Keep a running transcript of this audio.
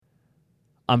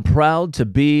I'm proud to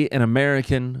be an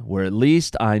American where at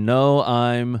least I know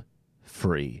I'm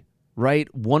free.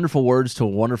 Right? Wonderful words to a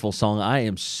wonderful song. I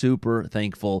am super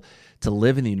thankful to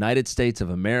live in the United States of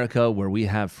America where we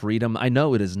have freedom. I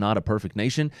know it is not a perfect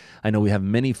nation. I know we have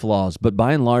many flaws, but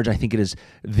by and large, I think it is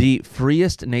the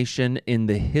freest nation in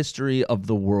the history of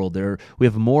the world. We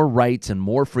have more rights and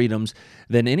more freedoms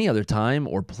than any other time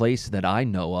or place that I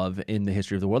know of in the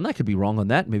history of the world. And I could be wrong on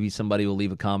that. Maybe somebody will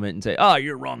leave a comment and say, "Oh,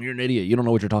 you're wrong. You're an idiot. You don't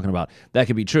know what you're talking about." That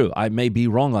could be true. I may be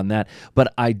wrong on that,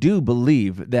 but I do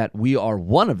believe that we are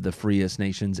one of the freest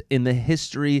nations in the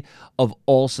history of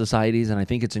all societies, and I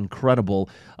think it's incredible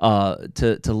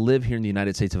to live here in the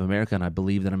United States of America, and I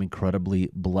believe that I'm incredibly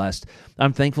blessed.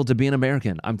 I'm thankful to be an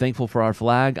American. I'm thankful for our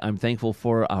flag. I'm thankful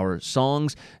for our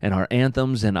songs and our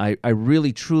anthems, and I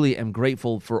really, truly am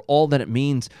grateful for all that it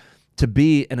means to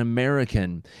be an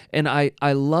American. And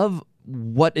I love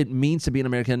what it means to be an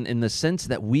American in the sense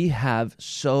that we have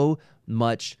so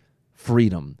much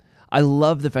freedom. I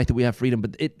love the fact that we have freedom,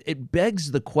 but it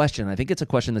begs the question. I think it's a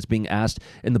question that's being asked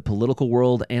in the political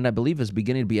world, and I believe is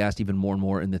beginning to be asked even more and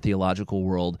more in the theological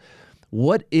world.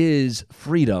 What is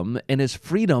freedom, and is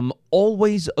freedom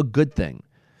always a good thing?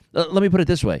 Let me put it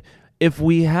this way. If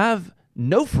we have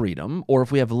no freedom, or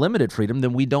if we have limited freedom,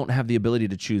 then we don't have the ability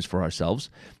to choose for ourselves.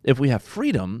 If we have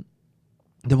freedom,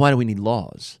 then why do we need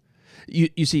laws?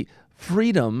 You see,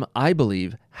 freedom, I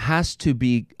believe, has to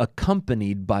be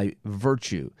accompanied by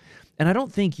virtue. And I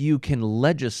don't think you can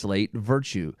legislate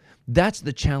virtue. That's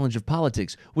the challenge of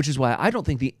politics, which is why I don't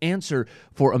think the answer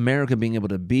for America being able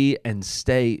to be and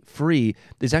stay free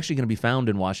is actually going to be found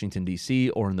in Washington, D.C.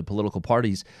 or in the political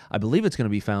parties. I believe it's going to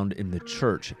be found in the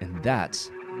church, and that's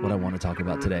what I want to talk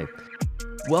about today.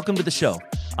 Welcome to the show.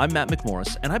 I'm Matt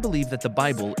McMorris, and I believe that the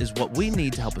Bible is what we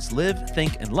need to help us live,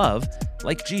 think, and love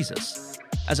like Jesus.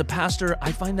 As a pastor,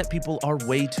 I find that people are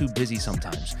way too busy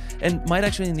sometimes and might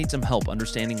actually need some help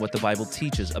understanding what the Bible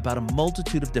teaches about a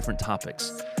multitude of different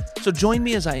topics. So join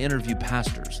me as I interview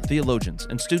pastors, theologians,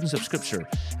 and students of Scripture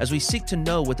as we seek to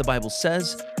know what the Bible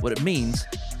says, what it means,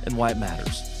 and why it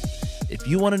matters. If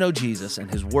you want to know Jesus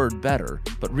and His Word better,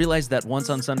 but realize that once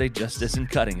on Sunday just isn't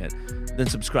cutting it, then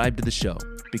subscribe to the show,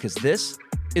 because this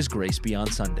is Grace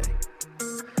Beyond Sunday.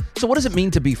 So what does it mean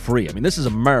to be free? I mean, this is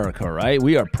America, right?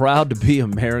 We are proud to be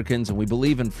Americans, and we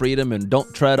believe in freedom and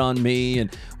don't tread on me, and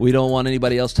we don't want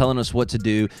anybody else telling us what to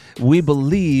do. We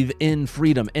believe in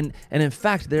freedom. And in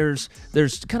fact, there's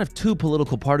kind of two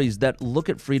political parties that look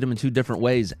at freedom in two different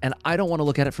ways, and I don't want to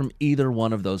look at it from either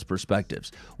one of those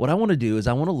perspectives. What I want to do is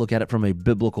I want to look at it from a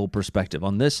biblical perspective.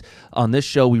 On this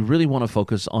show, we really want to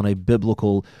focus on a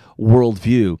biblical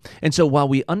worldview. And so while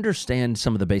we understand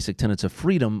some of the basic tenets of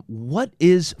freedom, what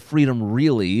is freedom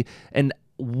really, and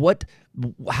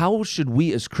how should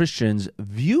we as Christians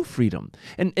view freedom?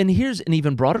 And here's an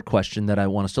even broader question that I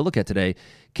want us to look at today.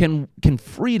 Can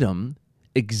freedom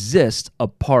exist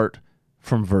apart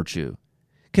from virtue?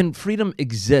 Can freedom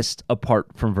exist apart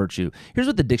from virtue? Here's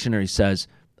what the dictionary says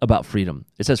about freedom.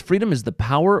 It says freedom is the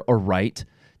power or right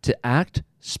to act,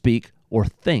 speak, or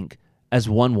think as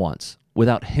one wants,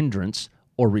 without hindrance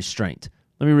or restraint.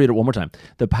 Let me read it one more time.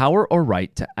 The power or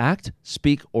right to act,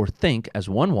 speak, or think as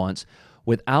one wants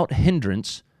without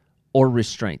hindrance or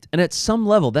restraint. And at some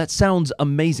level, that sounds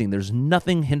amazing. There's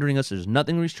nothing hindering us. There's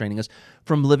nothing restraining us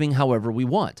from living however we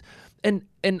want. And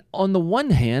on the one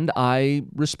hand, I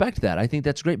respect that. I think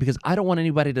that's great because I don't want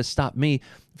anybody to stop me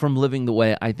from living the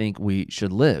way I think we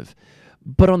should live.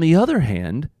 But on the other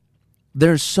hand,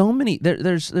 there's so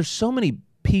many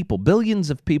people, billions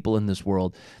of people in this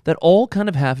world that all kind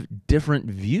of have different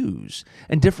views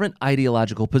and different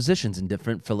ideological positions and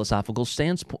different philosophical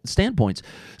standpoints.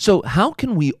 So how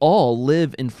can we all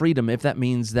live in freedom if that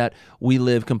means that we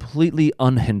live completely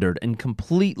unhindered and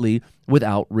completely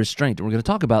without restraint? And we're going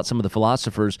to talk about some of the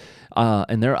philosophers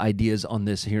and their ideas on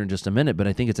this here in just a minute, but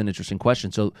I think it's an interesting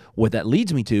question. So what that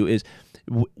leads me to is,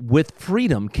 with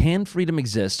freedom, can freedom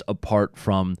exist apart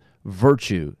from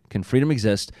virtue? Can freedom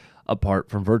exist apart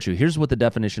from virtue? Here's what the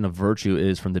definition of virtue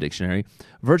is from the dictionary.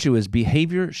 Virtue is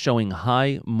behavior showing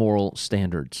high moral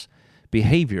standards.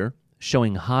 Behavior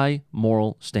showing high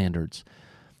moral standards.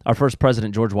 Our first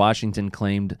president, George Washington,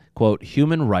 claimed, quote,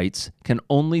 "Human rights can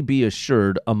only be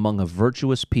assured among a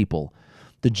virtuous people.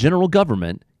 The general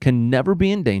government can never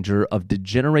be in danger of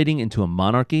degenerating into a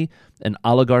monarchy, an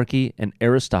oligarchy, an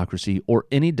aristocracy, or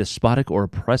any despotic or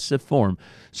oppressive form,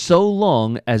 so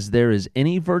long as there is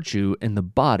any virtue in the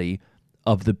body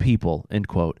of the people," end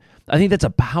quote. I think that's a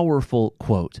powerful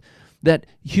quote, that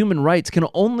human rights can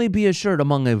only be assured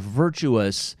among a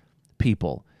virtuous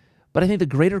people. But I think the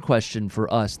greater question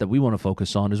for us that we want to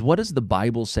focus on is, what does the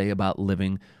Bible say about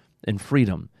living and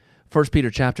freedom. 1 Peter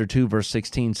chapter 2, verse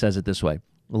 16 says it this way: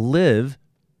 live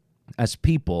as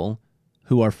people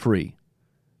who are free.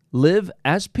 Live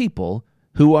as people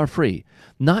who are free,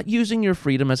 not using your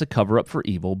freedom as a cover-up for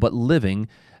evil, but living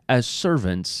as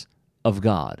servants of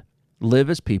God. Live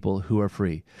as people who are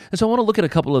free. And so I want to look at a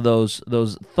couple of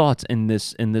those thoughts in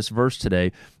this verse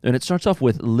today. And it starts off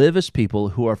with live as people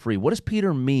who are free. What does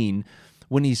Peter mean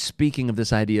when he's speaking of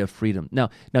this idea of freedom? Now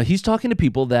he's talking to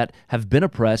people that have been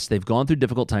oppressed, they've gone through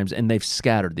difficult times, and they've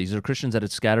scattered. These are Christians that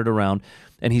have scattered around,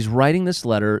 and he's writing this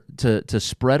letter to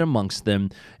spread amongst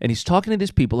them, and he's talking to these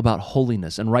people about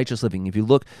holiness and righteous living. If you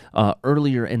look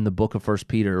earlier in the book of 1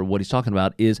 Peter, what he's talking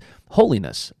about is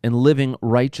holiness and living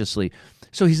righteously.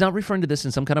 So he's not referring to this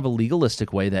in some kind of a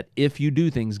legalistic way that if you do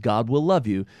things, God will love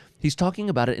you. He's talking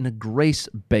about it in a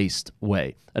grace-based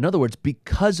way. In other words,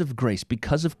 because of grace,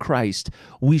 because of Christ,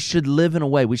 we should live in a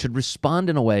way, we should respond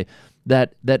in a way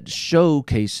that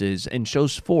showcases and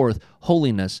shows forth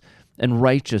holiness and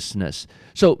righteousness.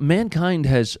 So mankind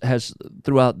has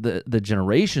throughout the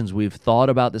generations, we've thought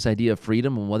about this idea of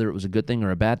freedom and whether it was a good thing or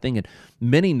a bad thing. And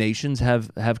many nations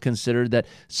have considered that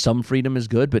some freedom is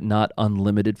good, but not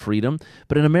unlimited freedom.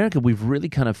 But in America, we've really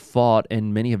kind of fought,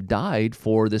 and many have died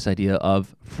for this idea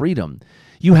of freedom.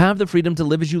 You have the freedom to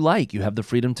live as you like. You have the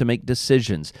freedom to make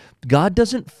decisions. God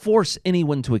doesn't force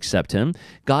anyone to accept him.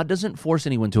 God doesn't force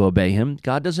anyone to obey him.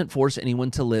 God doesn't force anyone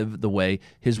to live the way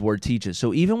his word teaches.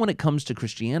 So even when it comes to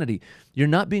Christianity, you're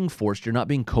not being forced. You're not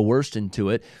being coerced into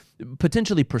it,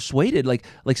 potentially persuaded. Like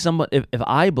someone, if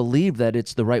I believe that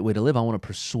it's the right way to live, I want to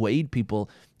persuade people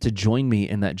to join me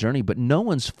in that journey. But no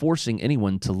one's forcing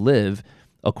anyone to live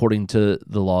according to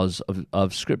the laws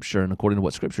of Scripture and according to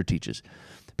what Scripture teaches.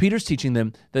 Peter's teaching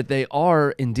them that they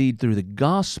are indeed through the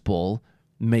gospel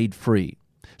made free.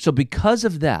 So because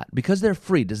of that, because they're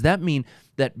free, does that mean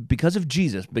that because of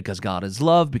Jesus, because God is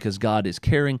love, because God is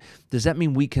caring, does that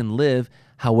mean we can live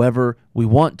however we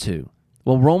want to?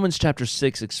 Well, Romans chapter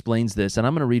 6 explains this, and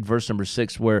I'm going to read verse number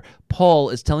 6, where Paul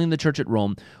is telling the church at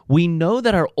Rome, we know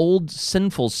that our old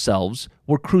sinful selves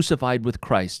were crucified with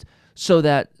Christ so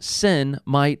that sin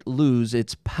might lose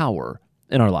its power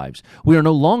in our lives. We are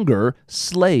no longer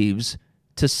slaves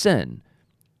to sin.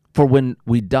 For when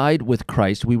we died with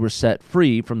Christ, we were set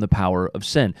free from the power of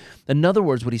sin. In other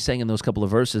words, what he's saying in those couple of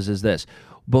verses is this: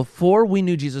 before we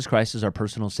knew Jesus Christ as our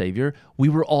personal Savior, we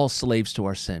were all slaves to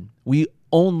our sin. We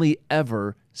only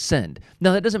ever sinned.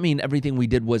 Now, that doesn't mean everything we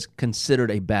did was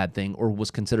considered a bad thing or was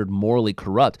considered morally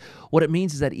corrupt. What it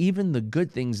means is that even the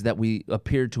good things that we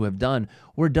appeared to have done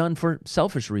were done for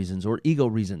selfish reasons or ego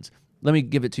reasons. Let me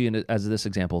give it to you as this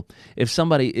example. If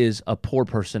somebody is a poor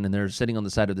person and they're sitting on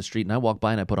the side of the street and I walk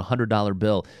by and I put a $100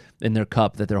 bill in their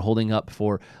cup that they're holding up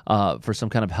for some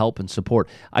kind of help and support,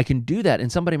 I can do that,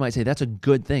 and somebody might say that's a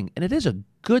good thing. And it is a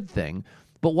good thing,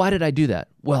 but why did I do that?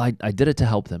 Well, I did it to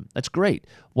help them. That's great.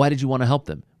 Why did you want to help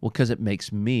them? Well, because it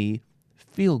makes me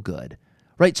feel good,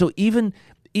 right? So even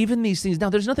these things, now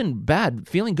there's nothing bad.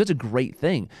 Feeling good's a great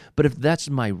thing. But if that's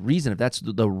my reason, if that's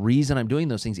the reason I'm doing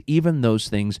those things, even those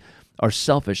things are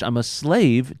selfish. I'm a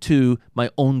slave to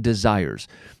my own desires.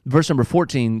 Verse number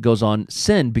 14 goes on,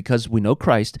 sin, because we know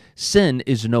Christ, sin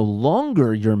is no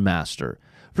longer your master,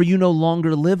 for you no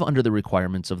longer live under the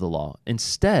requirements of the law.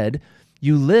 Instead,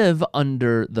 you live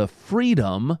under the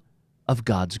freedom of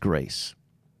God's grace.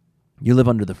 You live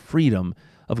under the freedom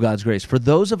of God's grace. For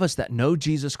those of us that know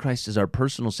Jesus Christ as our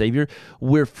personal Savior,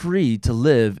 we're free to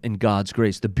live in God's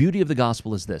grace. The beauty of the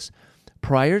gospel is this: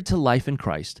 prior to life in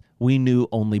Christ, we knew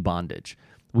only bondage.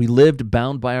 We lived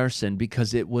bound by our sin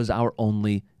because it was our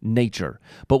only nature.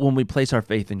 But when we place our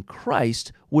faith in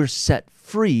Christ, we're set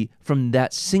free from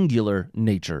that singular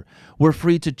nature. We're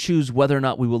free to choose whether or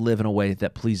not we will live in a way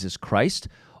that pleases Christ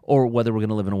or whether we're going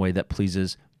to live in a way that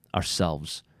pleases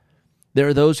ourselves. There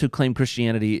are those who claim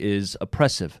Christianity is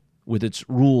oppressive with its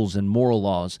rules and moral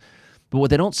laws. But what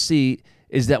they don't see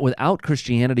is that without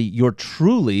Christianity, you're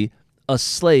truly a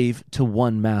slave to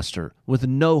one master with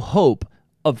no hope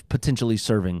of potentially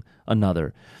serving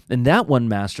another. And that one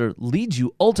master leads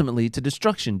you ultimately to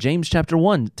destruction. James chapter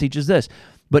 1 teaches this: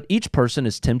 but each person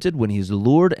is tempted when he is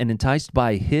lured and enticed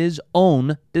by his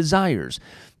own desires.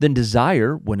 Then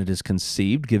desire, when it is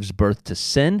conceived, gives birth to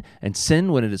sin, and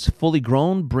sin, when it is fully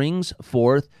grown, brings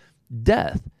forth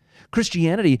death.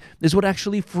 Christianity is what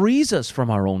actually frees us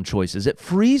from our own choices. It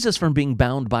frees us from being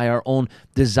bound by our own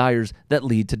desires that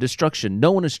lead to destruction.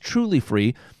 No one is truly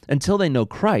free until they know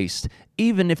Christ,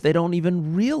 even if they don't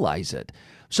even realize it.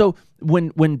 So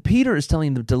when Peter is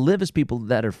telling them to live as people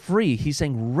that are free, he's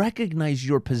saying recognize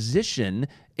your position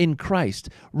in Christ.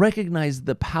 Recognize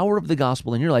the power of the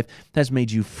gospel in your life has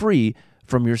made you free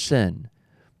from your sin.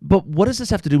 But what does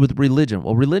this have to do with religion?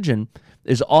 Well, religion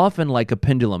is often like a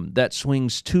pendulum that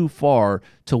swings too far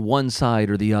to one side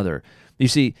or the other. You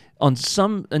see, in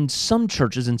some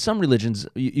churches, in some religions,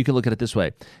 you can look at it this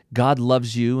way. God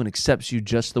loves you and accepts you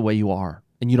just the way you are.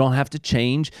 And you don't have to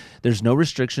change. There's no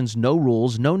restrictions, no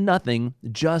rules, no nothing,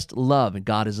 just love. And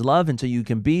God is love, and so you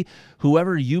can be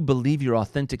whoever you believe your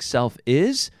authentic self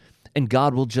is, and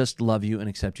God will just love you and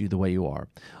accept you the way you are.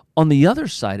 On the other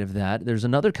side of that, there's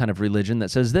another kind of religion that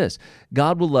says this: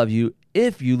 God will love you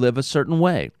if you live a certain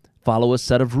way, follow a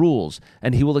set of rules,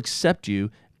 and he will accept you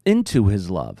into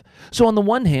his love. So on the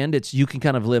one hand, it's you can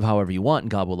kind of live however you want and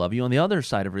God will love you. On the other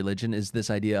side of religion is this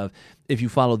idea of if you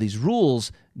follow these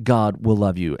rules, God will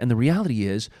love you. And the reality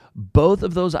is both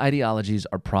of those ideologies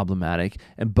are problematic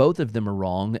and both of them are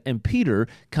wrong. And Peter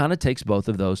kind of takes both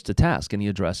of those to task and he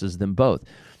addresses them both.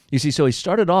 You see, so he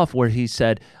started off where he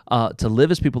said to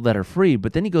live as people that are free,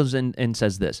 but then he goes in and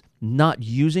says this: not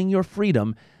using your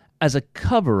freedom as a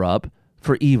cover-up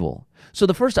for evil. So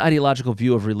the first ideological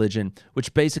view of religion,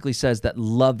 which basically says that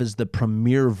love is the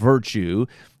premier virtue,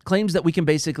 claims that we can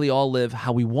basically all live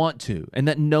how we want to and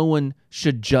that no one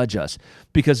should judge us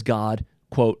because God,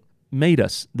 quote, made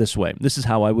us this way. This is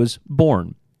how I was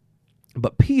born.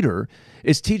 But Peter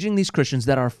is teaching these Christians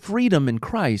that our freedom in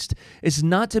Christ is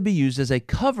not to be used as a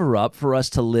cover-up for us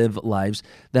to live lives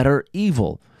that are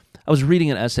evil. I was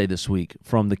reading an essay this week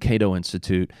from the Cato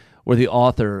Institute where the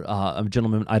author, a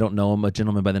gentleman, I don't know him, a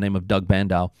gentleman by the name of Doug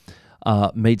Bandow,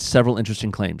 made several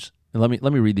interesting claims. And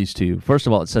let me read these to you. First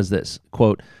of all, it says this,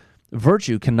 quote,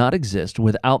 virtue cannot exist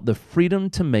without the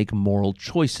freedom to make moral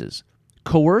choices.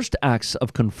 Coerced acts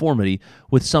of conformity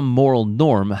with some moral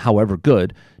norm, however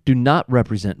good, do not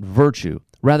represent virtue.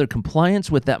 Rather, compliance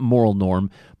with that moral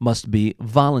norm must be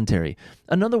voluntary.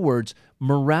 In other words,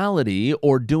 morality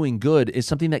or doing good is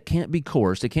something that can't be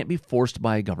coerced. It can't be forced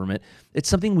by a government. It's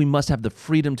something we must have the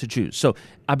freedom to choose. So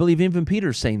I believe even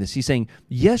Peter's saying this. He's saying,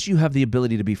 yes, you have the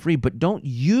ability to be free, but don't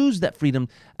use that freedom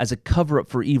as a cover-up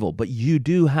for evil. But you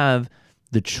do have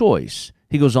the choice.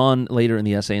 He goes on later in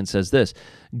the essay and says this: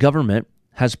 government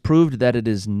has proved that it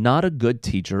is not a good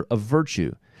teacher of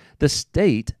virtue. The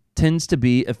state tends to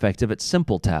be effective at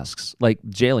simple tasks, like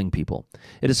jailing people.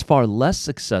 It is far less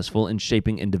successful in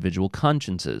shaping individual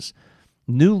consciences.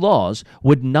 New laws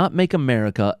would not make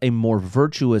America a more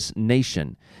virtuous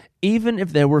nation, even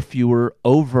if there were fewer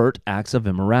overt acts of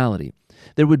immorality.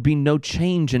 There would be no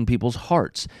change in people's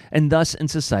hearts, and thus in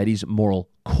society's moral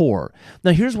core.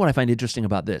 Now, here's what I find interesting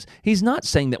about this. He's not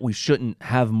saying that we shouldn't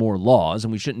have more laws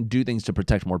and we shouldn't do things to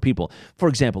protect more people. For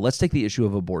example, let's take the issue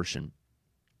of abortion.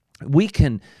 We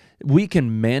can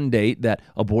mandate that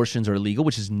abortions are illegal,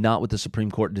 which is not what the Supreme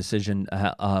Court decision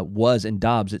was in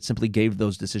Dobbs. It simply gave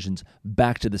those decisions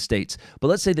back to the states. But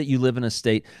let's say that you live in a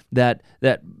state that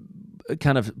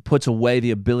kind of puts away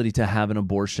the ability to have an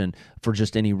abortion for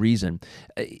just any reason.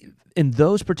 In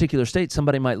those particular states,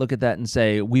 somebody might look at that and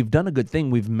say, we've done a good thing.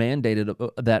 We've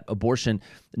mandated that abortion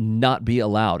not be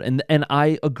allowed. And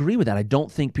I agree with that. I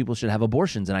don't think people should have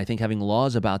abortions, and I think having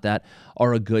laws about that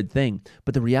are a good thing.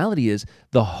 But the reality is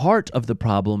the heart of the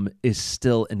problem is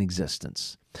still in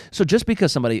existence. So just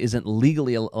because somebody isn't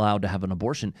legally allowed to have an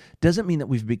abortion doesn't mean that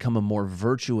we've become a more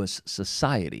virtuous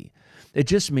society. It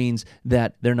just means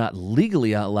that they're not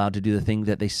legally allowed to do the thing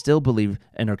that they still believe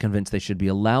and are convinced they should be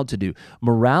allowed to do.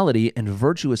 Morality and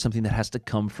virtue is something that has to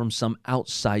come from some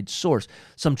outside source,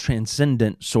 some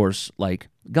transcendent source like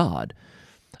God.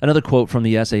 Another quote from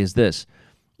the essay is this: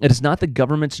 it is not the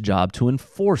government's job to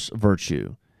enforce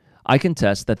virtue. I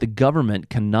contest that the government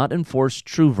cannot enforce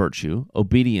true virtue,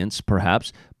 obedience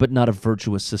perhaps, but not a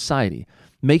virtuous society.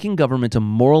 Making government a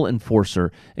moral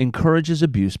enforcer encourages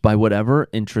abuse by whatever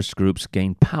interest groups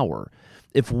gain power.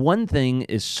 If one thing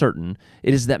is certain,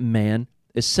 it is that man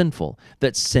is sinful,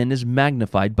 that sin is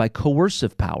magnified by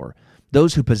coercive power.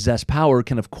 Those who possess power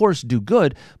can, of course, do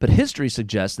good, but history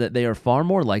suggests that they are far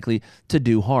more likely to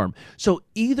do harm. So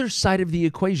either side of the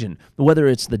equation, whether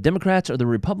it's the Democrats or the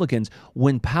Republicans,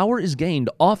 when power is gained,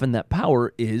 often that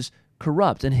power is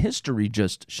corrupt, and history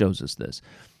just shows us this.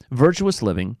 Virtuous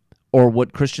living, or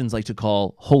what Christians like to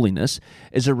call holiness,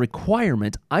 is a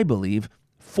requirement, I believe,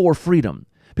 for freedom.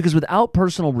 Because without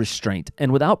personal restraint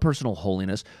and without personal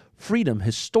holiness, freedom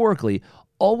historically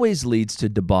always leads to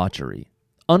debauchery.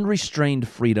 Unrestrained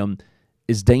freedom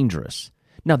is dangerous.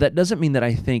 Now, that doesn't mean that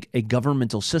I think a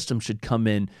governmental system should come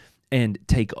in and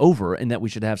take over and that we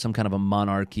should have some kind of a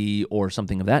monarchy or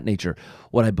something of that nature.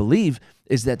 What I believe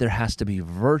is that there has to be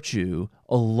virtue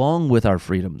along with our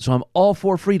freedom. So I'm all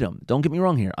for freedom. Don't get me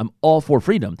wrong here. I'm all for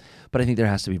freedom, but I think there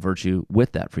has to be virtue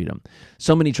with that freedom.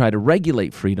 So many try to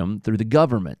regulate freedom through the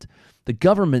government. The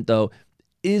government, though,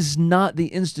 is not the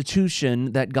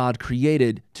institution that God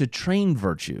created to train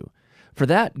virtue. For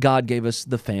that, God gave us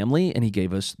the family and he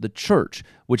gave us the church,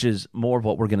 which is more of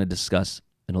what we're going to discuss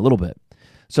in a little bit.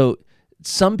 So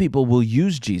some people will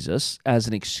use Jesus as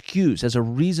an excuse, as a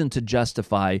reason to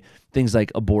justify things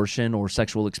like abortion or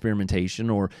sexual experimentation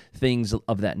or things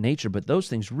of that nature, but those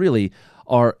things really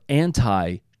are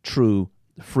anti-true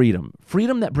freedom.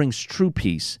 Freedom that brings true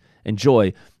peace and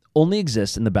joy only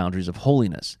exists in the boundaries of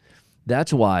holiness.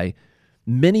 That's why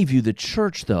many view the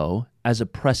church, though, as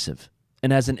oppressive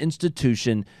and as an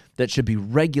institution that should be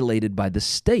regulated by the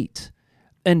state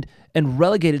and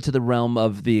relegated to the realm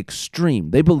of the extreme.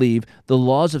 They believe the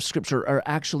laws of Scripture are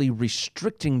actually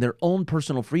restricting their own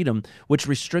personal freedom, which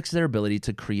restricts their ability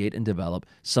to create and develop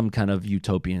some kind of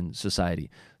utopian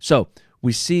society. So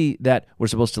we see that we're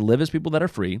supposed to live as people that are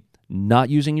free, not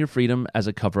using your freedom as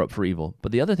a cover-up for evil.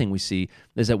 But the other thing we see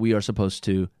is that we are supposed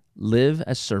to live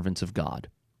as servants of God.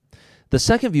 The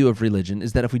second view of religion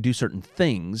is that if we do certain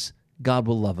things, God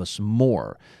will love us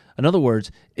more. In other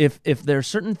words, if there are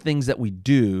certain things that we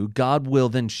do, God will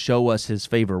then show us his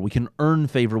favor. We can earn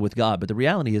favor with God. But the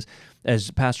reality is,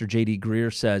 as Pastor J.D.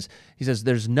 Greer says, he says,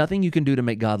 there's nothing you can do to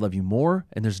make God love you more,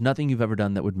 and there's nothing you've ever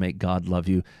done that would make God love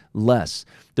you less.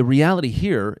 The reality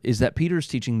here is that Peter's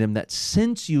teaching them that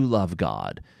since you love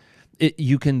God,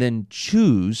 you can then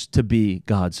choose to be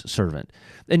God's servant.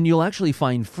 And you'll actually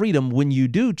find freedom when you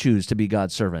do choose to be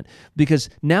God's servant, because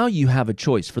now you have a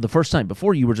choice for the first time.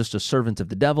 Before, you were just a servant of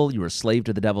the devil, you were a slave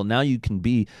to the devil. Now you can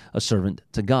be a servant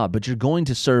to God, but you're going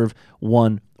to serve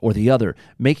one or the other.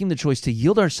 Making the choice to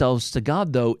yield ourselves to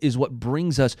God, though, is what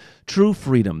brings us true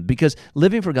freedom, because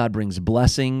living for God brings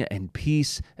blessing and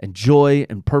peace and joy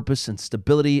and purpose and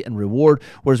stability and reward,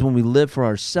 whereas when we live for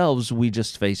ourselves, we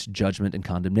just face judgment and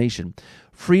condemnation.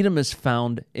 Freedom is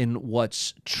found in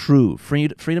what's true.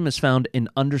 Freedom is found in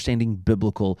understanding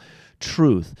biblical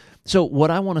truth. So what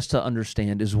I want us to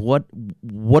understand is what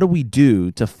do we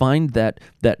do to find that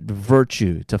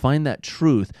virtue, to find that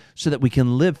truth, so that we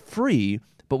can live free,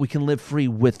 but we can live free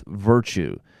with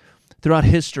virtue. Throughout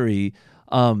history,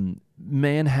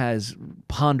 man has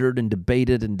pondered and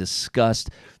debated and discussed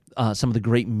some of the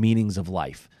great meanings of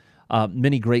life.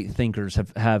 Many great thinkers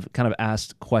have kind of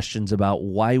asked questions about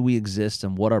why we exist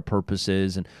and what our purpose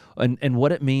is and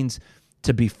what it means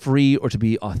to be free or to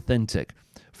be authentic.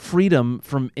 Freedom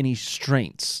from any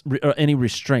restraints.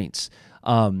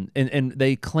 And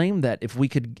they claim that if we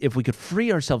could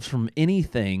free ourselves from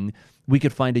anything, we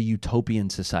could find a utopian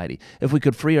society. If we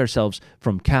could free ourselves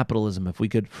from capitalism, if we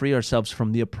could free ourselves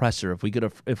from the oppressor, if we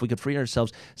could free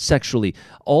ourselves sexually,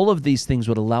 all of these things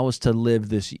would allow us to live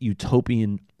this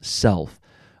utopian self.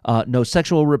 No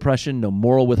sexual repression, no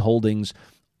moral withholdings.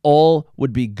 All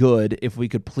would be good if we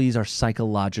could please our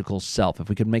psychological self, if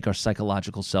we could make our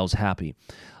psychological selves happy.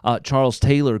 Charles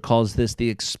Taylor calls this the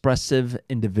expressive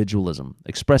individualism.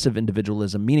 Expressive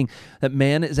individualism, meaning that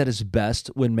man is at his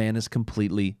best when man is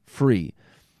completely free.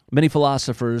 Many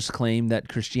philosophers claim that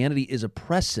Christianity is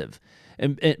oppressive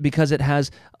because it has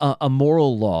a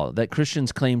moral law that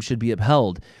Christians claim should be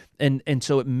upheld. And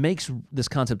so it makes this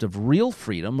concept of real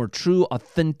freedom or true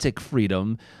authentic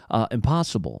freedom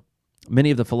impossible.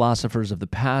 Many of the philosophers of the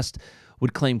past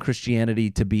would claim Christianity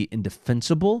to be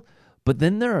indefensible, but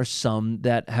then there are some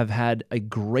that have had a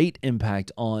great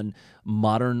impact on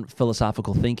modern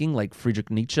philosophical thinking, like Friedrich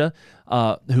Nietzsche,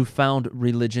 who found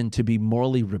religion to be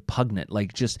morally repugnant,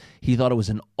 he thought it was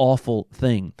an awful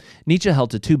thing. Nietzsche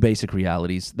held to two basic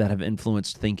realities that have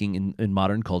influenced thinking in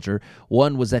modern culture.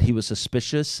 One was that he was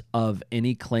suspicious of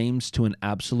any claims to an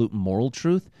absolute moral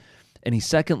truth, and he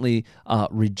secondly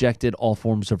rejected all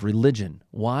forms of religion.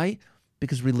 Why?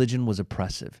 Because religion was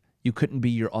oppressive. You couldn't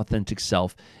be your authentic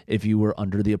self if you were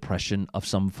under the oppression of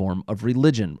some form of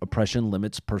religion. Oppression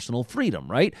limits personal freedom,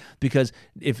 right? Because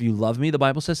if you love me, the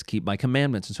Bible says, keep my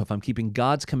commandments. And so if I'm keeping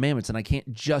God's commandments and I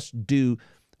can't just do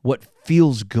what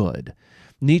feels good.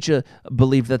 Nietzsche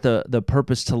believed that the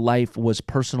purpose to life was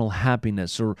personal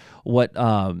happiness, or what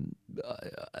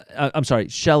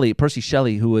Percy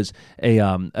Shelley, who was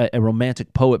a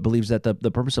romantic poet, believes that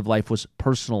the purpose of life was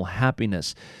personal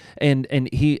happiness, and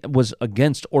he was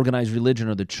against organized religion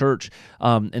or the church,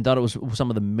 and thought it was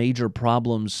some of the major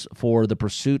problems for the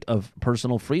pursuit of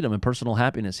personal freedom and personal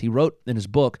happiness. He wrote in his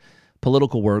book,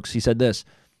 Political Works, he said this: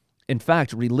 in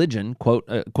fact, religion,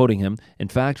 quoting him, in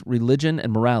fact, religion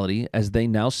and morality, as they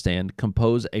now stand,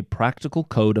 compose a practical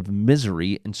code of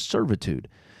misery and servitude.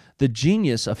 The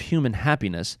genius of human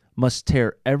happiness must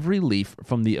tear every leaf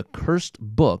from the accursed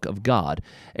book of God,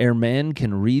 ere man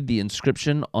can read the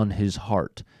inscription on his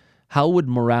heart. How would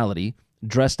morality,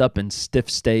 dressed up in stiff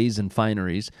stays and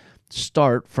fineries,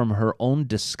 start from her own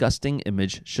disgusting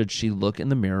image should she look in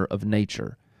the mirror of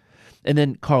nature. And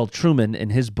then Carl Trueman, in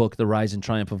his book, The Rise and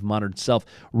Triumph of Modern Self,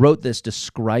 wrote this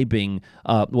describing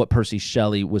what Percy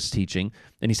Shelley was teaching.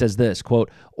 And he says this,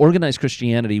 quote, "Organized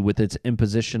Christianity, with its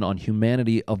imposition on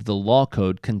humanity of the law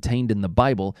code contained in the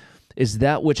Bible, is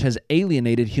that which has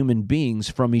alienated human beings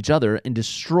from each other and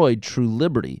destroyed true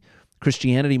liberty.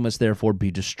 Christianity must therefore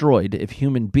be destroyed if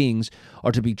human beings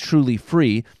are to be truly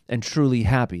free and truly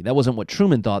happy." That wasn't what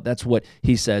Truman thought. That's what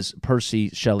he says Percy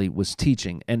Shelley was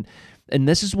teaching. And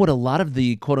this is what a lot of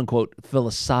the quote-unquote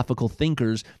philosophical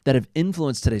thinkers that have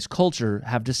influenced today's culture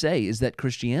have to say, is that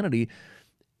Christianity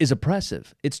is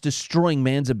oppressive. It's destroying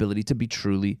man's ability to be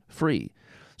truly free.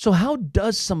 So how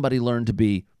does somebody learn to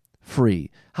be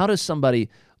free? How does somebody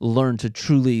learn to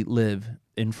truly live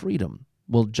in freedom?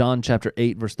 Well, John chapter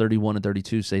 8, verse 31 and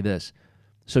 32 say this.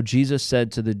 "So Jesus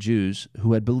said to the Jews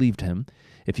who had believed him,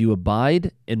 'If you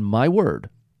abide in my word,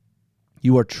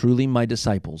 you are truly my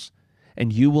disciples,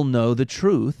 and you will know the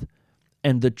truth,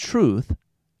 and the truth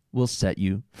will set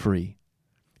you free.'"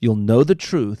 You'll know the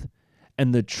truth,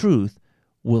 and the truth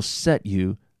will set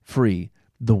you free.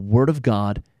 The word of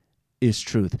God is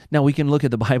truth. Now, we can look at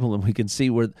the Bible and we can see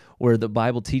where the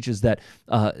Bible teaches that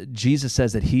Jesus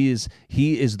says that he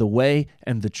is the way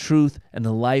and the truth and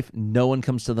the life. No one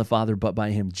comes to the Father but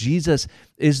by him. Jesus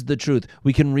is the truth.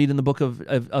 We can read in the book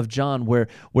of John where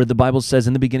the Bible says,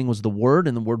 "In the beginning was the Word,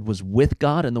 and the Word was with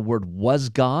God, and the Word was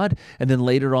God." And then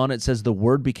later on it says, "The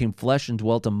Word became flesh and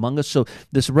dwelt among us." So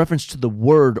this reference to the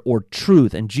Word or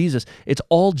truth and Jesus, it's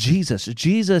all Jesus.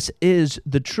 Jesus is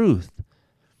the truth.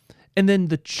 And then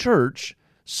the church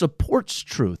supports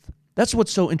truth. That's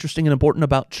what's so interesting and important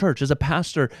about church. As a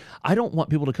pastor, I don't want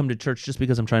people to come to church just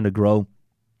because I'm trying to grow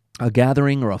a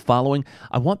gathering or a following.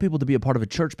 I want people to be a part of a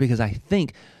church because I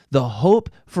think the hope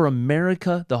for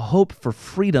America, the hope for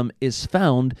freedom is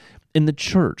found in the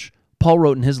church. Paul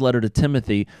wrote in his letter to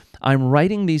Timothy, "I'm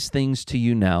writing these things to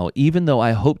you now, even though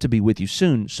I hope to be with you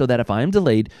soon, so that if I am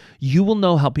delayed, you will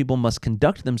know how people must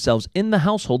conduct themselves in the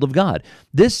household of God.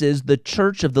 This is the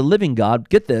church of the living God,"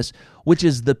 get this, "which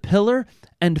is the pillar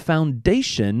and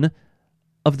foundation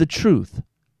of the truth."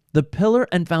 The pillar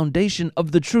and foundation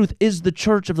of the truth is the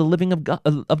church of the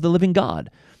living God.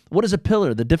 What is a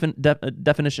pillar? The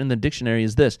definition in the dictionary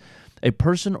is this: a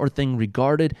person or thing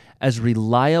regarded as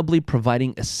reliably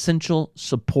providing essential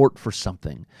support for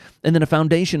something. And then a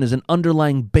foundation is an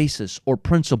underlying basis or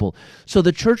principle. So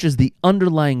the church is the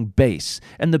underlying base,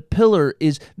 and the pillar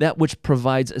is that which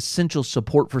provides essential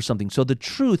support for something. So the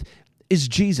truth is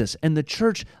Jesus, and the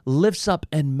church lifts up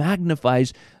and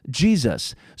magnifies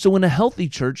Jesus. So in a healthy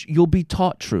church, you'll be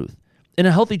taught truth. In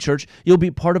a healthy church, you'll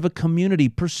be part of a community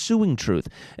pursuing truth.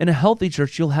 In a healthy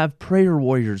church, you'll have prayer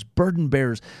warriors, burden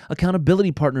bearers,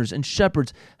 accountability partners, and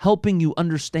shepherds helping you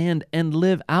understand and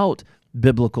live out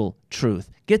biblical truth.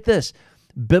 Get this,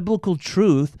 biblical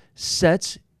truth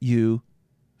sets you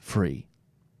free.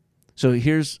 So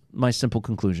here's my simple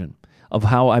conclusion of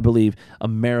how I believe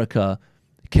America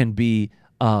can be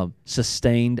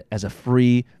sustained as a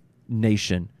free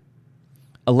nation.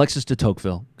 Alexis de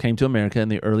Tocqueville came to America in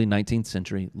the early 19th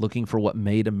century looking for what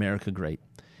made America great.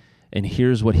 And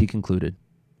here's what he concluded,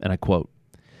 and I quote,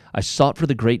 "I sought for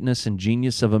the greatness and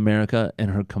genius of America in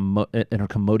her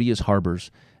commodious harbors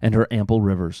and her ample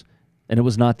rivers, and it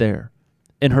was not there.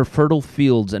 In her fertile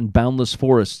fields and boundless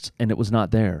forests, and it was not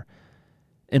there.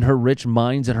 In her rich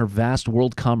mines and her vast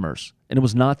world commerce, and it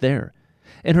was not there.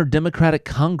 In her democratic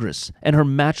Congress and her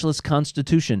matchless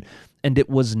Constitution, and it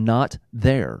was not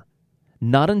there.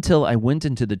 Not until I went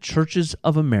into the churches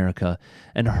of America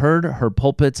and heard her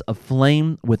pulpits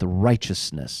aflame with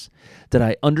righteousness did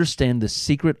I understand the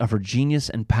secret of her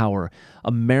genius and power.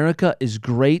 America is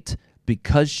great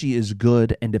because she is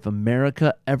good, and if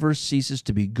America ever ceases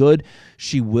to be good,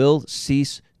 she will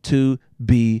cease to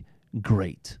be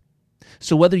great."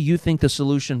 So whether you think the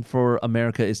solution for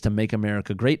America is to make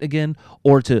America great again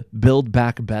or to build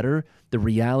back better, the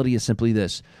reality is simply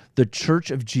this: the church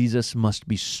of Jesus must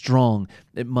be strong,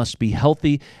 it must be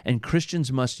healthy, and Christians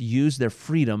must use their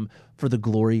freedom for the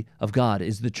glory of God.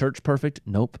 Is the church perfect?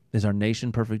 Nope. Is our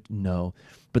nation perfect? No.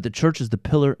 But the church is the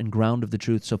pillar and ground of the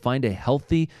truth. So find a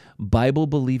healthy,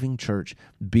 Bible-believing church,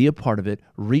 be a part of it,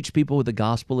 reach people with the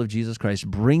gospel of Jesus Christ,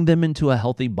 bring them into a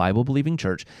healthy, Bible-believing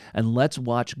church, and let's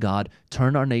watch God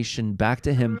turn our nation back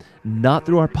to Him, not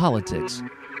through our politics,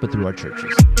 but through our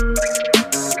churches.